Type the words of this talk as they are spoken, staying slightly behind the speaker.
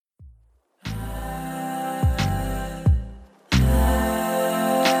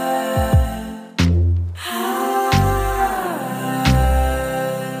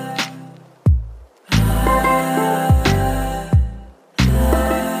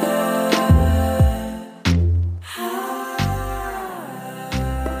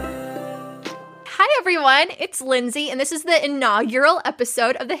everyone. It's Lindsay, and this is the inaugural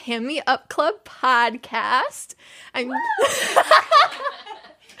episode of the Hand Me Up Club podcast. I'm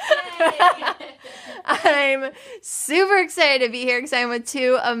super excited to be here because I'm with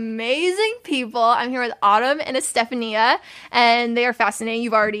two amazing people. I'm here with Autumn and Estefania, and they are fascinating.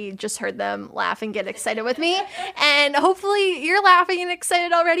 You've already just heard them laugh and get excited with me, and hopefully you're laughing and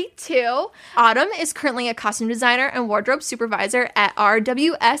excited already too. Autumn is currently a costume designer and wardrobe supervisor at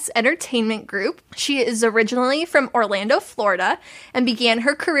RWS Entertainment Group. She is originally from Orlando, Florida, and began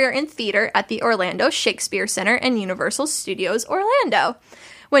her career in theater at the Orlando Shakespeare Center and Universal Studios Orlando.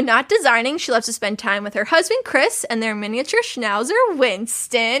 When not designing, she loves to spend time with her husband, Chris, and their miniature schnauzer,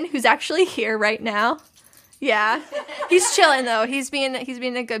 Winston, who's actually here right now. Yeah. He's chilling, though. He's being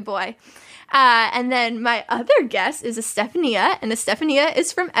a good boy. And then my other guest is Estefania, and Estefania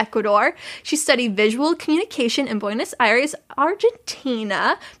is from Ecuador. She studied visual communication in Buenos Aires,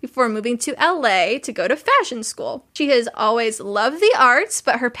 Argentina, before moving to LA to go to fashion school. She has always loved the arts,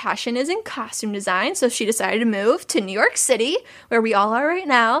 but her passion is in costume design, so she decided to move to New York City, where we all are right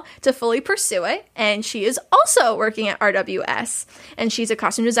now, to fully pursue it. And she is also working at RWS, and she's a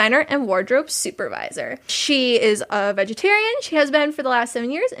costume designer and wardrobe supervisor. She is a vegetarian. She has been for the last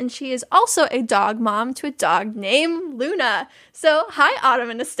 7 years, and she is also a dog mom to a dog named Luna. So, hi,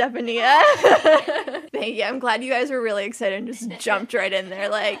 Autumn and Estefania. Thank you. I'm glad you guys were really excited and just jumped right in there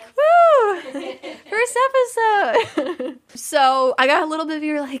like, woo! First episode! So, I got a little bit of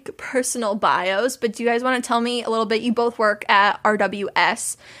your, personal bios, but do you guys want to tell me a little bit? You both work at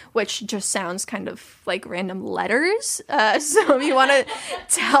RWS, which just sounds kind of like random letters. So, if you want to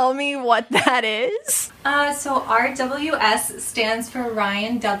tell me what that is. So RWS stands for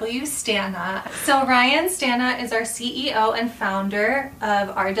Ryan W. Stana. So Ryan Stana is our CEO and founder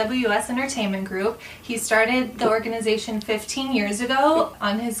of RWS Entertainment Group. He started the organization 15 years ago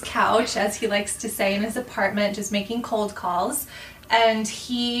on his couch, as he likes to say, in his apartment, just making cold calls. And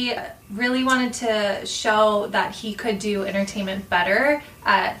he really wanted to show that he could do entertainment better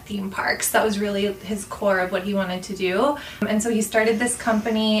at theme parks. That was really his core of what he wanted to do. And so he started this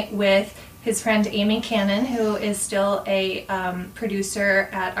company with his friend Amy Cannon, who is still a producer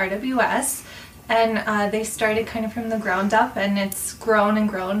at RWS. And they started kind of from the ground up, and it's grown and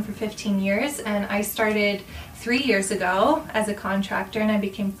grown for 15 years. And I started 3 years ago as a contractor, and I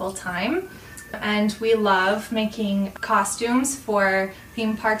became full-time. And we love making costumes for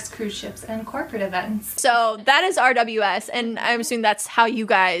theme parks, cruise ships, and corporate events. So that is RWS, and I'm assuming that's how you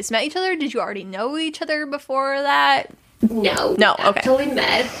guys met each other. Did you already know each other before that? No, okay. Actually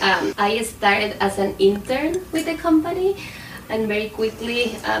met. I started as an intern with the company, and very quickly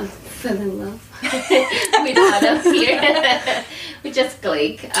fell in love with Autumn here. We just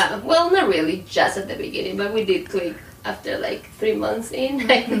click. Well, not really just at the beginning, but we did click after 3 months in,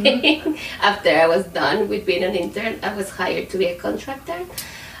 I think. After I was done with being an intern, I was hired to be a contractor.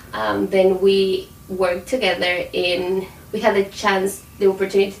 Then we worked together we had the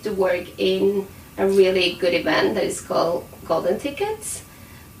opportunity to work in a really good event that is called Golden Tickets,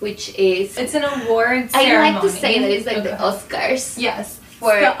 which is... It's an award ceremony. I like to say that it's like the Oscars. Yes,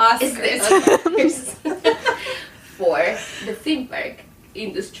 for the Oscars. For the theme park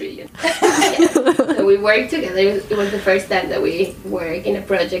industry. Yeah. So we worked together. It was the first time that we worked in a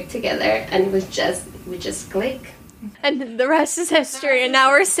project together, and we just click. And the rest is history, and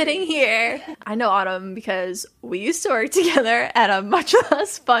now we're sitting here. I know Autumn because we used to work together at a much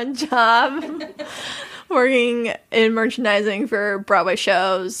less fun job, working in merchandising for Broadway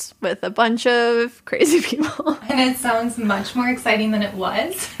shows with a bunch of crazy people. And it sounds much more exciting than it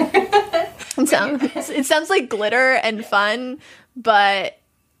was. It sounds like glitter and fun, but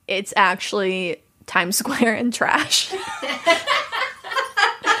it's actually Times Square and trash.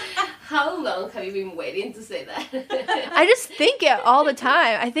 How long have you been waiting to say that? I just think it all the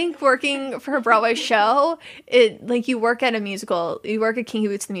time. I think working for a Broadway show, you work at a musical, you work at Kinky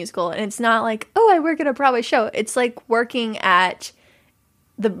Boots the musical, and it's not like, oh, I work at a Broadway show. It's like working at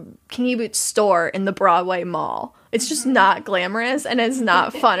the Kinky Boots store in the Broadway mall. It's just not glamorous, and it's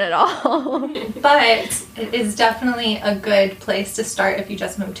not fun at all. But it is definitely a good place to start if you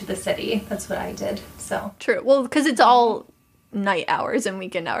just moved to the city. That's what I did. So true. Well, because it's all night hours and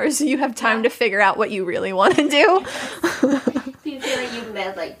weekend hours, so you have time to figure out what you really want to do. Do you feel like you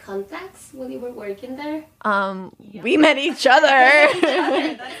met contacts when you were working there? We met each other.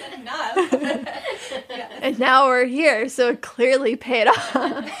 That's enough. And now we're here, so it clearly paid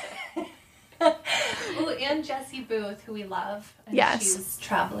off. Oh, and Jessie Booth, who we love. And yes. She's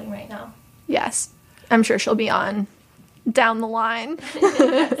traveling right now. Yes. I'm sure she'll be on down the line.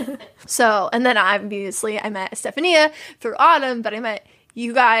 So, and then obviously I met Estefania through Autumn, but I met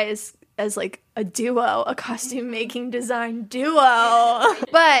you guys as like a duo, a costume making design duo.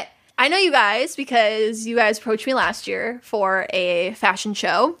 But I know you guys because you guys approached me last year for a fashion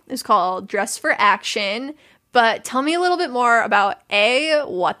show. It's called Dress for Action. But tell me a little bit more about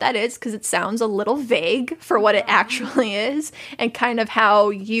what that is, because it sounds a little vague for what it actually is, and kind of how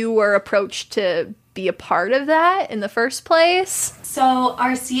you were approached to be a part of that in the first place. So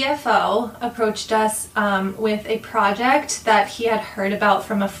our CFO approached us with a project that he had heard about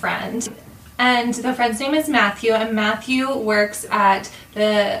from a friend. And the friend's name is Matthew, and Matthew works at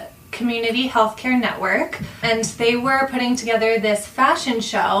the Community Healthcare Network, and they were putting together this fashion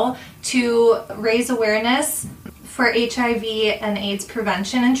show to raise awareness for HIV and AIDS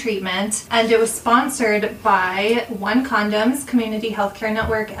prevention and treatment, and it was sponsored by One Condoms, Community Healthcare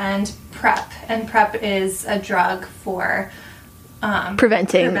Network, and PrEP. And PrEP is a drug for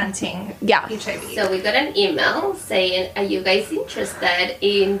preventing HIV. So we got an email saying, are you guys interested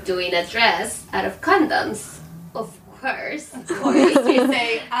in doing a dress out of condoms? Of course, We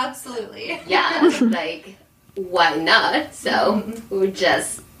say absolutely. Yeah, like, why not? So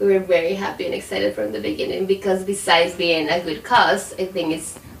we were very happy and excited from the beginning, because besides being a good cause, I think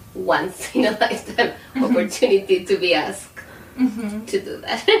it's once in a lifetime opportunity to be asked to do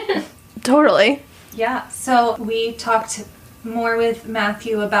that. Totally. Yeah, so we talked more with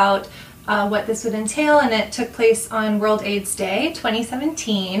Matthew about what this would entail, and it took place on World AIDS Day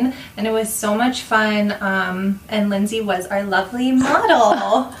 2017, and it was so much fun, and Lindsay was our lovely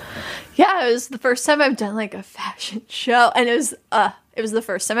model. Yeah, it was the first time I've done like a fashion show, and it was the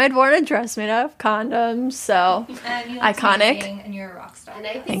first time I'd worn a dress made out of condoms, so And you looked iconic. amazing, and you're a rock star. And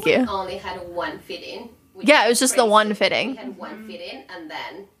I think Thank we you. only had one fitting. Yeah, it was just the one fitting. We had one fitting, and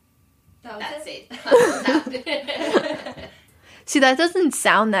then That was that's it. it. See, that doesn't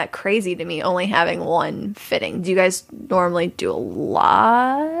sound that crazy to me, only having one fitting. Do you guys normally do a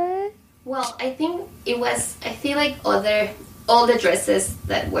lot? Well, I think I feel like all the dresses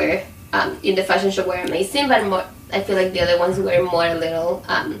that were in the fashion show were amazing, but I feel like the other ones were more a little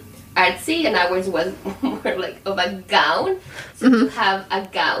artsy, and ours was more like of a gown. So to have a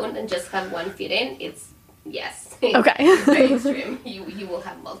gown and just have one fitting, yes. Okay. It's very extreme. You will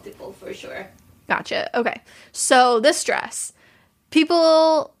have multiple for sure. Gotcha. Okay. So this dress,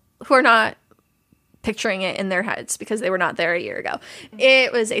 people who are not picturing it in their heads because they were not there a year ago,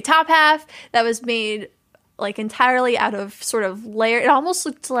 it was a top half that was made like entirely out of sort of layer. It almost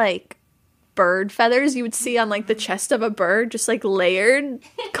looked like bird feathers you would see on like the chest of a bird, just like layered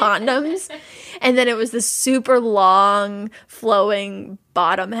condoms. And then it was this super long flowing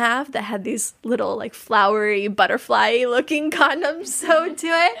bottom half that had these little like flowery butterfly looking condoms sewed to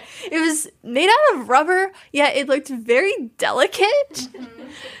it. It was made out of rubber, yet it looked very delicate,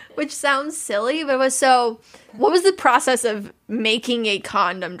 which sounds silly, but it was so. What was the process of making a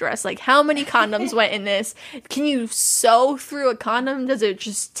condom dress? Like, how many condoms went in this? Can you sew through a condom? Does it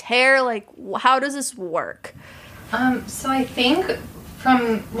just tear? Like, how does this work? So I think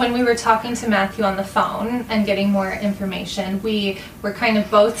from when we were talking to Matthew on the phone and getting more information, we were kind of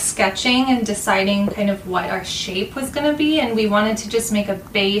both sketching and deciding kind of what our shape was going to be, and we wanted to just make a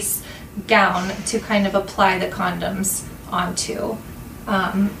base gown to kind of apply the condoms onto.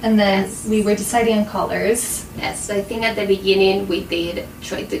 And then we were deciding on colors. Yes, so I think at the beginning we did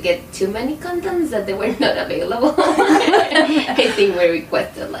try to get too many condoms that they were not available. I think we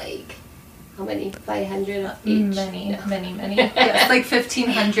requested like, how many? 500 of each? Many. Yes, like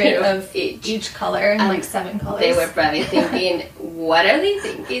 1,500 of each color and like 7 colors. They were probably thinking, what are they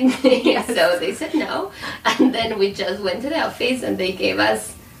thinking? So they said no. And then we just went to the office and they gave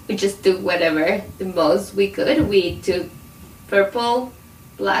us, we just took whatever, the most we could. We took purple,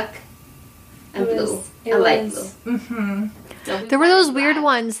 black, and blue. A light blue. Mm-hmm. So we There were those wanted weird black.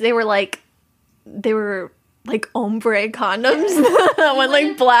 ones. They were like ombre condoms that went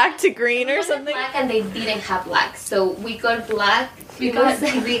like black to green or something. Black, and they didn't have black, so we got black. It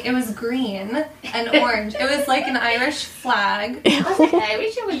was green and orange. It was like an Irish flag. I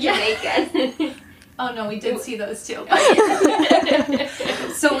wish it was Jamaican. Oh no, we did see those too.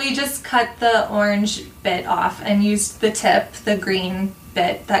 So we just cut the orange bit off and used the tip, the green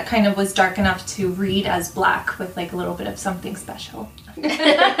bit that kind of was dark enough to read as black with like a little bit of something special.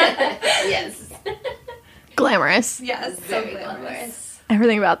 Yes. Glamorous. Yes, Very glamorous.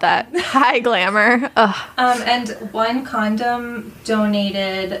 Everything about that. High glamour. Ugh. And One Condom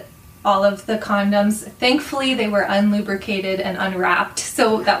donated all of the condoms. Thankfully, they were unlubricated and unwrapped,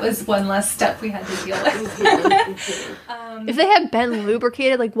 so that was one less step we had to deal with. If they had been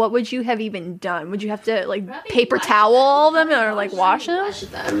lubricated, like what would you have even done? Would you have to like Probably paper wash towel them. them or like wash them? Wash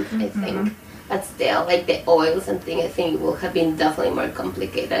them, I think. but still, like the oils and things, I think it would have been definitely more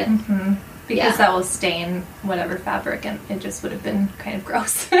complicated. Because that will stain whatever fabric, and it just would have been kind of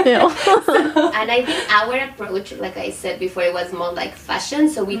gross. Yeah. And I think our approach, like I said before, it was more like fashion.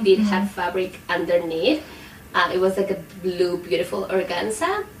 So we did have fabric underneath. It was like a blue, beautiful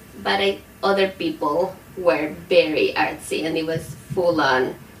organza. But other people were very artsy, and it was full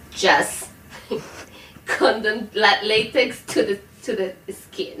on just condom latex to the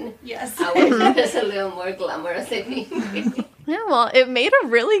skin. Yes. Ours was a little more glamorous, I think. Yeah, well, it made a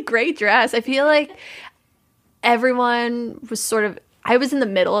really great dress. I feel like everyone was sort of... I was in the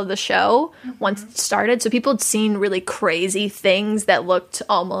middle of the show once it started, so people had seen really crazy things that looked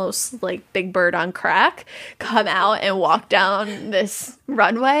almost like Big Bird on crack come out and walk down this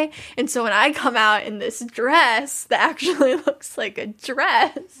runway. And so when I come out in this dress that actually looks like a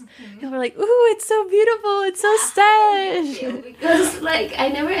dress, people were like, ooh, it's so beautiful, it's so stylish. Yeah, because, like, I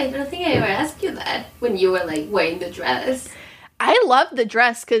don't think I ever asked you that when you were, like, wearing the dress. I loved the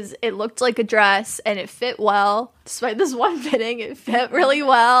dress because it looked like a dress and it fit well. Despite this one fitting, it fit really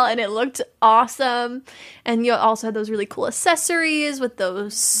well and it looked awesome. And you also had those really cool accessories with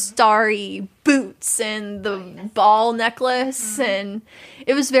those starry boots and the ball necklace, and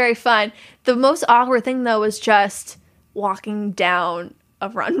it was very fun. The most awkward thing, though, was just walking down a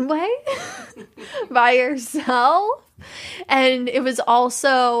runway by yourself. And it was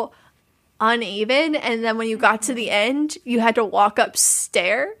also uneven, and then when you got to the end, you had to walk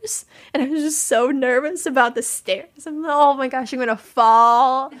upstairs, and I was just so nervous about the stairs. I'm like, oh my gosh, I'm gonna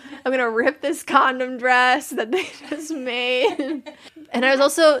fall. I'm gonna rip this condom dress that they just made. And I was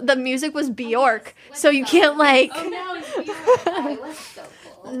also, the music was Bjork, so you can't like... Oh, no, it's Bjork. Oh, it was so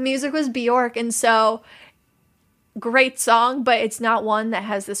cool. The music was Bjork, and so... great song, but it's not one that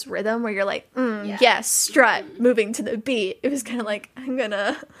has this rhythm where you're like, yes, strut, moving to the beat. It was kind of like, I'm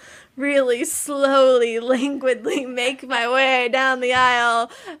gonna really slowly, languidly make my way down the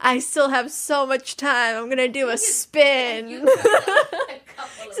aisle. I still have so much time. I'm gonna do a spin.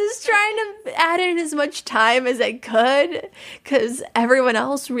 Just trying to add in as much time as I could, because everyone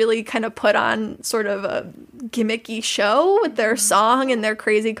else really kind of put on sort of a gimmicky show with their song and their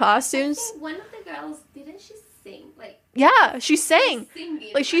crazy costumes. I think one of the girls, didn't she sing? Like, yeah, she sang.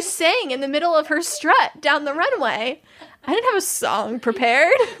 singing, Like, she sang in the middle of her strut down the runway. I didn't have a song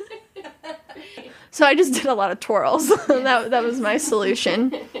prepared. So I just did a lot of twirls. that was my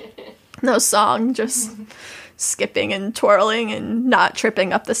solution. No song, just skipping and twirling and not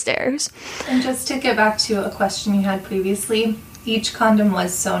tripping up the stairs. And just to get back to a question you had previously, each condom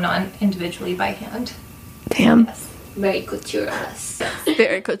was sewn on individually by hand. Damn. very couture of us.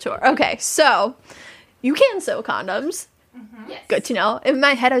 Very couture. Okay, so you can sew condoms. Yes. Good to know. In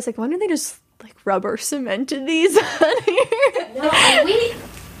my head, I was like, why don't they just like rubber cemented these on here? No, and we,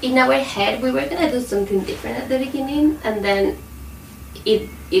 in our head, we were gonna do something different at the beginning, and then it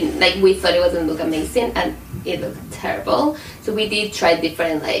like we thought it wasn't look amazing, and it looked terrible. So we did try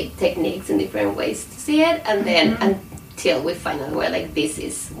different like techniques and different ways to see it, and then until we finally were like, this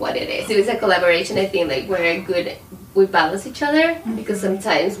is what it is. So it's a collaboration. I think like we're good. We balance each other because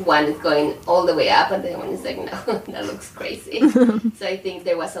sometimes one is going all the way up and the other one is like, no, that looks crazy. So I think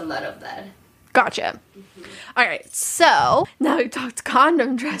there was a lot of that. Gotcha. All right, so now we talked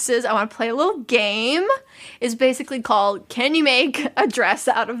condom dresses. I want to play a little game. It's basically called Can You Make a Dress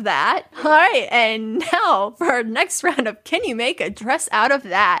Out of That? All right, and now for our next round of Can You Make a Dress Out of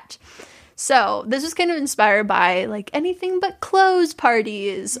That? So this was kind of inspired by like anything but clothes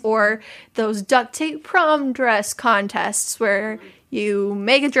parties or those duct tape prom dress contests where you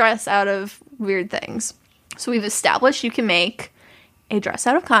make a dress out of weird things. So we've established you can make a dress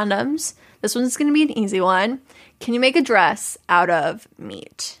out of condoms. This one's going to be an easy one. Can you make a dress out of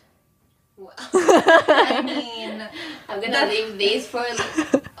meat? Well, I mean, I'm gonna leave these for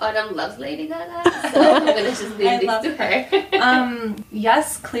Autumn loves Lady Gaga, so I'm gonna just leave these to her.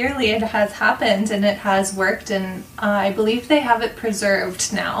 yes, clearly it has happened and it has worked, and I believe they have it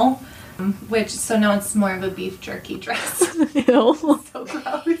preserved now. So now it's more of a beef jerky dress. Ew. So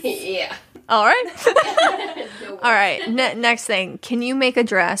gross. Yeah. All right. All right. Next thing. Can you make a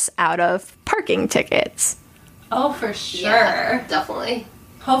dress out of parking tickets? Oh, for sure. Yeah, definitely.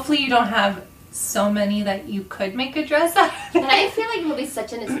 Hopefully you don't have so many that you could make a dress out of But it. I feel like it will be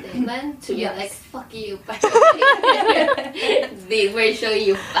such an statement to Yes. be like, fuck you. We're showing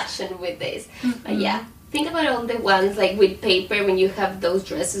you fashion with this. But yeah, think about all the ones like with paper when you have those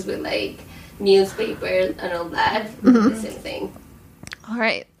dresses with like newspaper and all that. The same thing. All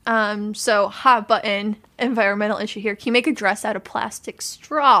right. So hot button environmental issue here. Can you make a dress out of plastic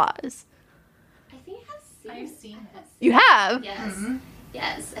straws? I think I've seen it. You have? Yes.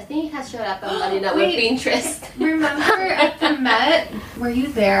 Yes, I think it has showed up on our Wait. Pinterest. Remember at the Met, were you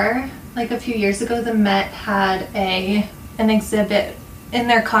there? Like a few years ago, the Met had an exhibit in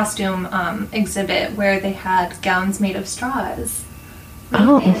their costume exhibit where they had gowns made of straws.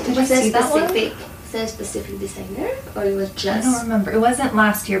 Oh. Did you see that one? Was there a specific designer, or it was I just? don't remember. It wasn't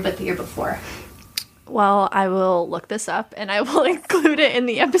last year, but the year before. Well, I will look this up and I will include it in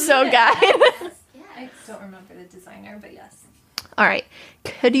the episode guide. I don't remember the designer, but yes. All right.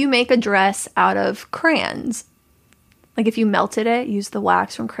 Could you make a dress out of crayons? Like if you melted it, use the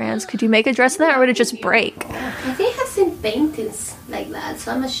wax from crayons, could you make a dress of that or would it just break? I think I've seen paintings like that,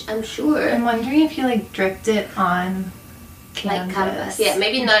 so I'm sure. I'm wondering if you like dripped it on Like canvas. canvas, yeah,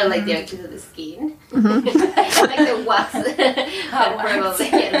 maybe not like directly to the skin, like the wax.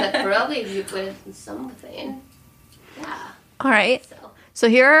 But probably if you put it in something, yeah. All right. So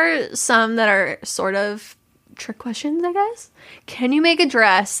here are some that are sort of trick questions, I guess. Can you make a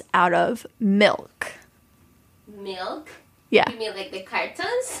dress out of milk? Milk? Yeah. You mean like the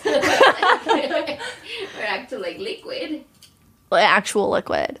cartons? Or actually like liquid? Like actual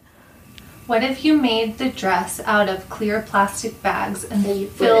liquid. What if you made the dress out of clear plastic bags and Then you you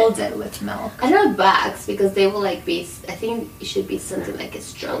put filled it with milk? I don't know bags because they will like be. I think it should be something like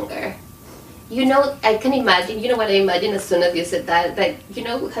stronger. You know, I can imagine. You know what I imagine as soon as you said that? Like, you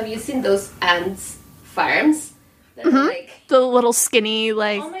know, have you seen those ants farms? That are like. The little skinny,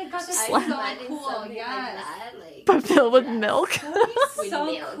 like, Oh my god, that's I so imagine cool! something Yes. like that, like. but filled with milk. That would be With so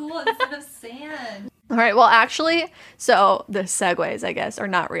milk. cool instead of sand. All right. Well, actually, so the segues, I guess, are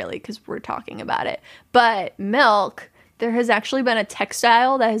not really because we're talking about it. But milk, there has actually been a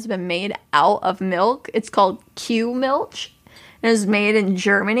textile that has been made out of milk. It's called Q-Milch. It is made in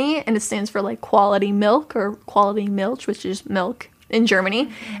Germany, and it stands for like quality milk or quality milch, which is milk in Germany.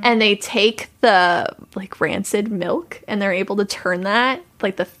 Mm-hmm. And they take the like rancid milk and they're able to turn that,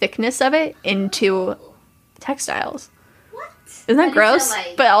 like the thickness of it, into textiles. What? Isn't that But gross? is it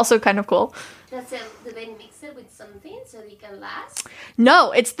like, But also kind of cool. do they mix it with something so it can last?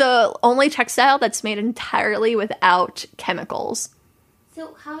 No, it's the only textile that's made entirely without chemicals.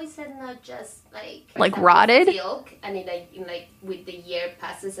 So how is that not just like for Like example, rotted? silk, and it like with the year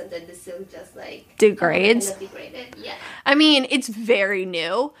passes and then the silk just like Degrades? kind of degraded? Yeah. I mean, it's very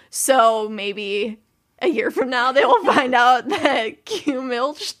new, so maybe a year from now they will find out that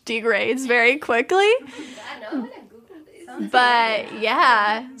Q-Milch degrades very quickly. I know. I'm gonna Google this. But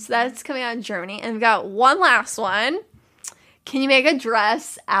yeah, so that's coming out of Germany. And we've got one last one. Can you make a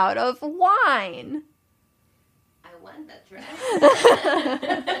dress out of wine? I want that dress.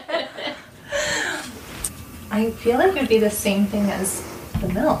 I feel like it would be the same thing as the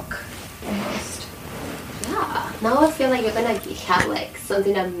milk, almost. Yeah. Now I feel like you're gonna have like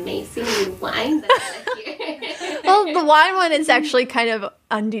something amazing with wine that I like here. Well, the wine one is actually kind of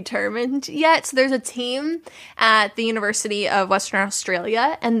undetermined yet. So there's a team at the University of Western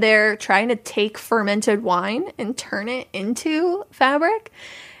Australia, and they're trying to take fermented wine and turn it into fabric.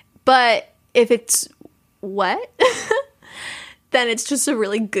 But if it's wet, then it's just a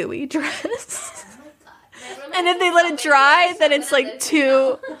really gooey dress. And if they let it dry, then it's like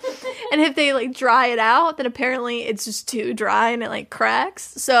too. And if they like dry it out, then apparently it's just too dry and it like cracks.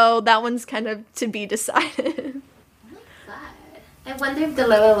 So that one's kind of to be decided. I wonder if the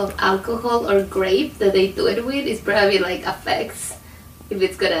level of alcohol or grape that they do it with is probably like affects if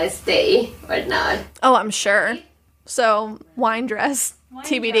it's gonna stay or not. Oh, I'm sure. So wine dress,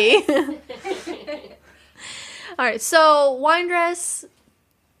 TBD. All right, so wine dress,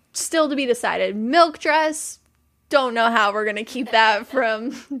 still to be decided. Milk dress, don't know how we're gonna keep that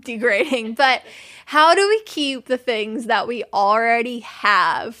from degrading. But how do we keep the things that we already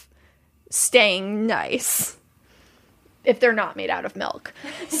have staying nice if they're not made out of milk?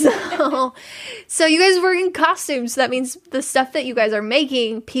 So you guys work in costumes. So that means the stuff that you guys are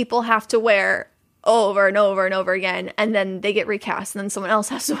making, people have to wear over and over and over again, and then they get recast, and then someone else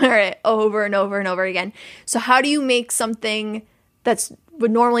has to wear it over and over and over again. So how do you make something that's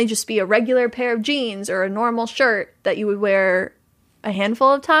would normally just be a regular pair of jeans or a normal shirt that you would wear a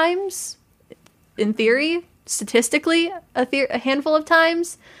handful of times, in theory, statistically, a handful of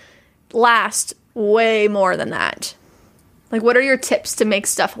times, last way more than that? Like, what are your tips to make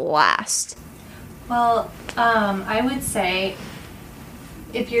stuff last? Well, I would say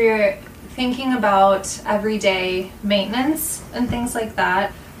if you're thinking about everyday maintenance and things like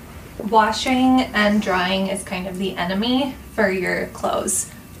that, washing and drying is kind of the enemy for your clothes.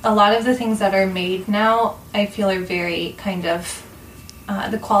 A lot of the things that are made now, I feel, are very kind of,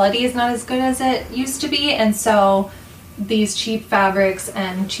 the quality is not as good as it used to be, and so these cheap fabrics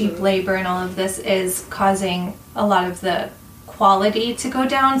and cheap labor and all of this is causing a lot of the quality to go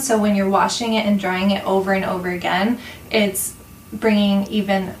down. So when you're washing it and drying it over and over again, it's bringing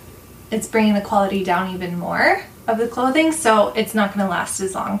the quality down even more of the clothing, so it's not going to last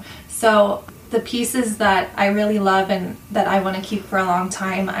as long. So the pieces that I really love and that I want to keep for a long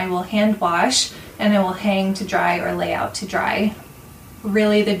time, I will hand wash and I will hang to dry or lay out to dry.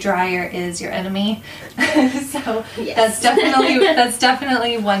 Really, the dryer is your enemy. So Yes. that's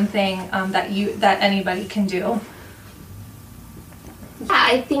definitely one thing that anybody can do. Yeah,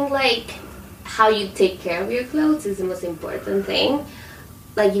 I think like how you take care of your clothes is the most important thing.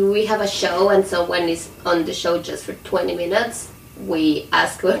 Like we have a show, and someone is on the show just for 20 minutes. We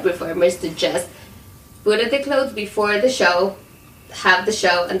ask our performers to just put on the clothes before the show, have the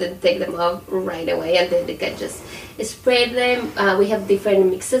show, and then take them off right away, and then they can just spray them. We have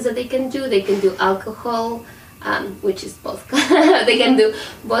different mixes that they can do. They can do alcohol, which is vodka. They can do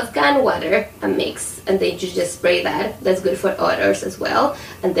vodka and water, a mix, and then you just spray that. That's good for odors as well.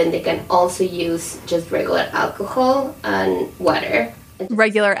 And then they can also use just regular alcohol and water.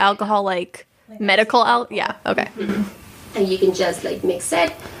 Regular alcohol, like medical alcohol? Yeah, okay. And you can just like mix it.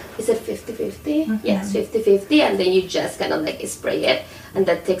 Is it 50-50? Yes, 50-50, and then you just kind of like spray it, and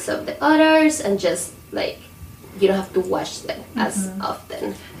that takes off the odors, and just like you don't have to wash them as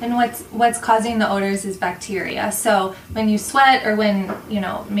often. And what's causing the odors is bacteria. So when you sweat, or when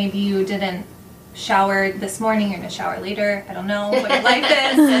maybe you didn't shower this morning, you're gonna shower later. I don't know what your life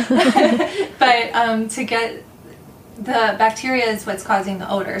is, but to get the bacteria is what's causing the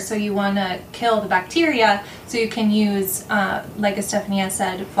odor. So you want to kill the bacteria. So you can use, like Estefania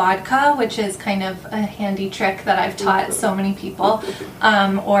said, vodka, which is kind of a handy trick that I've taught so many people,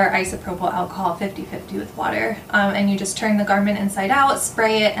 or isopropyl alcohol 50-50 with water. And you just turn the garment inside out,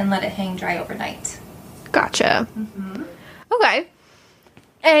 spray it, and let it hang dry overnight. Gotcha. Okay.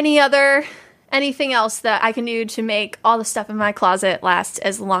 Anything else that I can do to make all the stuff in my closet last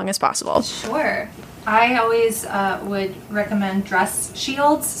as long as possible? Sure. I always would recommend dress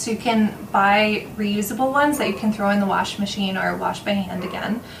shields. So you can buy reusable ones that you can throw in the wash machine or wash by hand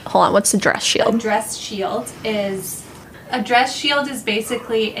again. Hold on, what's the dress A shield? dress shield is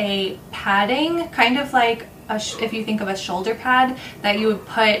basically a padding, kind of like if you think of a shoulder pad that you would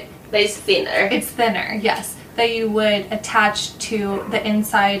put. But it's thinner. It's thinner, yes. That you would attach to the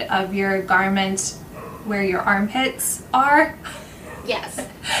inside of your garment where your armpits are. Yes.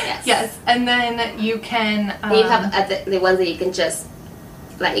 Yes, and then you can. And you have the ones that you can just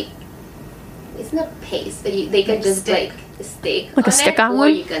like. It's not paste, but they can just stick. like stick. Like a on stick-on it, or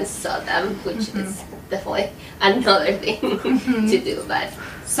one? you can sew them, which is definitely another thing to do. But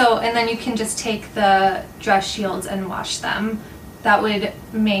So, and then you can just take the dress shields and wash them. That would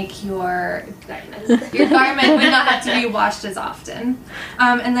make your garment would not have to be washed as often.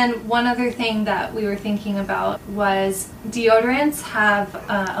 And then one other thing that we were thinking about was deodorants have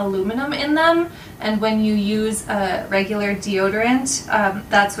aluminum in them, and when you use a regular deodorant,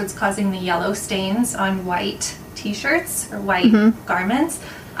 that's what's causing the yellow stains on white t-shirts or white garments.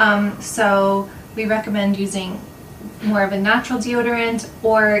 So we recommend using more of a natural deodorant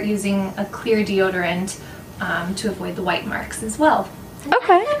or using a clear deodorant to avoid the white marks as well.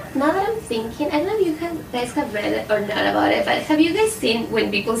 Okay. now that I'm thinking, I don't know if you guys have read it or not about it, but have you guys seen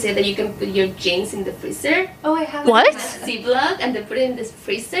when people say that you can put your jeans in the freezer? Oh, I have. What? Ziploc, and they put it in this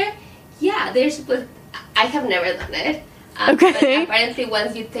freezer? Yeah, they're supposed. I have never done it. Okay. But apparently,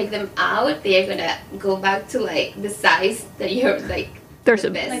 once you take them out, they are gonna go back to like the size that you're like. There's the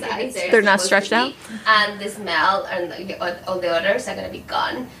a- best Like, size they're not supposed to stretched out? be, and the smell and like, all the odors are gonna be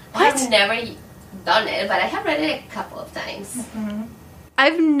gone. What? I've never done it, but I have read it a couple of times.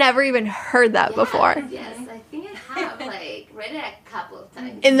 I've never even heard that before. Yes, I think I have like read it a couple of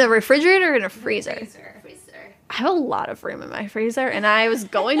times. In the refrigerator or in a freezer? Freezer. I have a lot of room in my freezer, and I was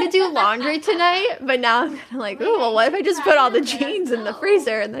going to do laundry tonight, but now I'm kind of like, ooh, well, what if I just put all the jeans in the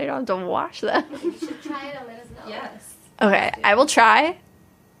freezer and then I don't have to wash them? You should try it and let us know. Yes. Okay, I will try.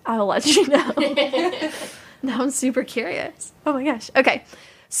 I will let you know. Now I'm super curious. Oh my gosh. Okay,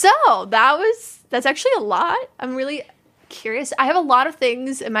 so that's actually a lot. I'm really curious. I have a lot of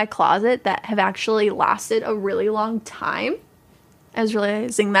things in my closet that have actually lasted a really long time. I was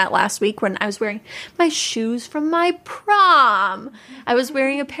realizing that last week when I was wearing my shoes from my prom. I was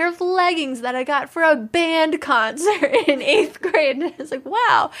wearing a pair of leggings that I got for a band concert in 8th grade. And I was like,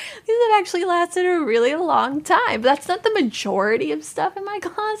 wow, these have actually lasted a really long time. But that's not the majority of stuff in my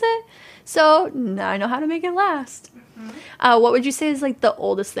closet. So now I know how to make it last. What would you say is like the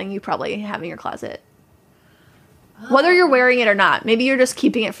oldest thing you probably have in your closet? Whether you're wearing it or not. Maybe you're just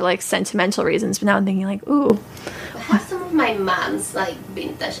keeping it for like sentimental reasons. But now I'm thinking like, ooh. I have some of my mom's like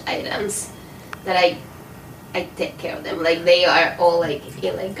vintage items that I I take care of them. Like they are all like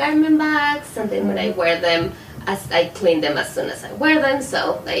in like garment bags, and then when I wear them, as I clean them as soon as I wear them.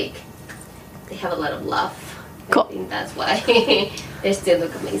 So like they have a lot of love. Cool. I think that's why they still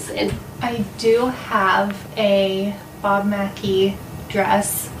look amazing. I do have a Bob Mackie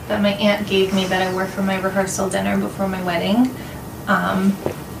dress that my aunt gave me that I wore for my rehearsal dinner before my wedding. I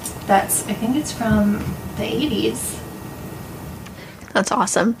think it's from the 80s. That's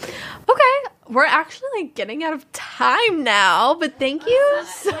awesome. Okay, we're actually like getting out of time now, but thank you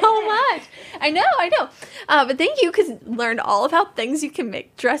so much. I know. But thank you, because learned all about things you can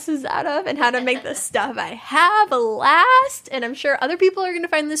make dresses out of and how to make the stuff I have last. And I'm sure other people are going to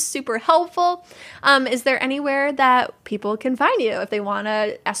find this super helpful. Is there anywhere that people can find you if they want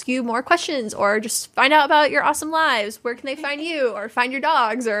to ask you more questions or just find out about your awesome lives? Where can they find you or find your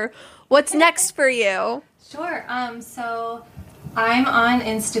dogs or what's next for you? Sure. So I'm on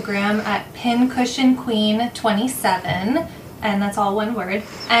Instagram at pincushionqueen27, and that's all one word.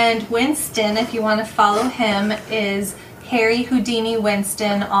 And Winston, if you want to follow him, is Harry Houdini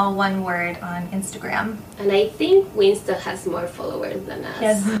Winston, all one word on Instagram. And I think Winston has more followers than us. He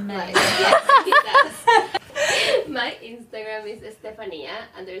has many. Yes, he does. My Instagram is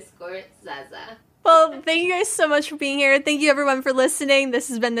Stefania_Zaza. Well, thank you guys so much for being here. Thank you everyone for listening. This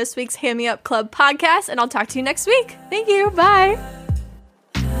has been this week's Hand Me Up Club podcast, and I'll talk to you next week. Thank you. Bye.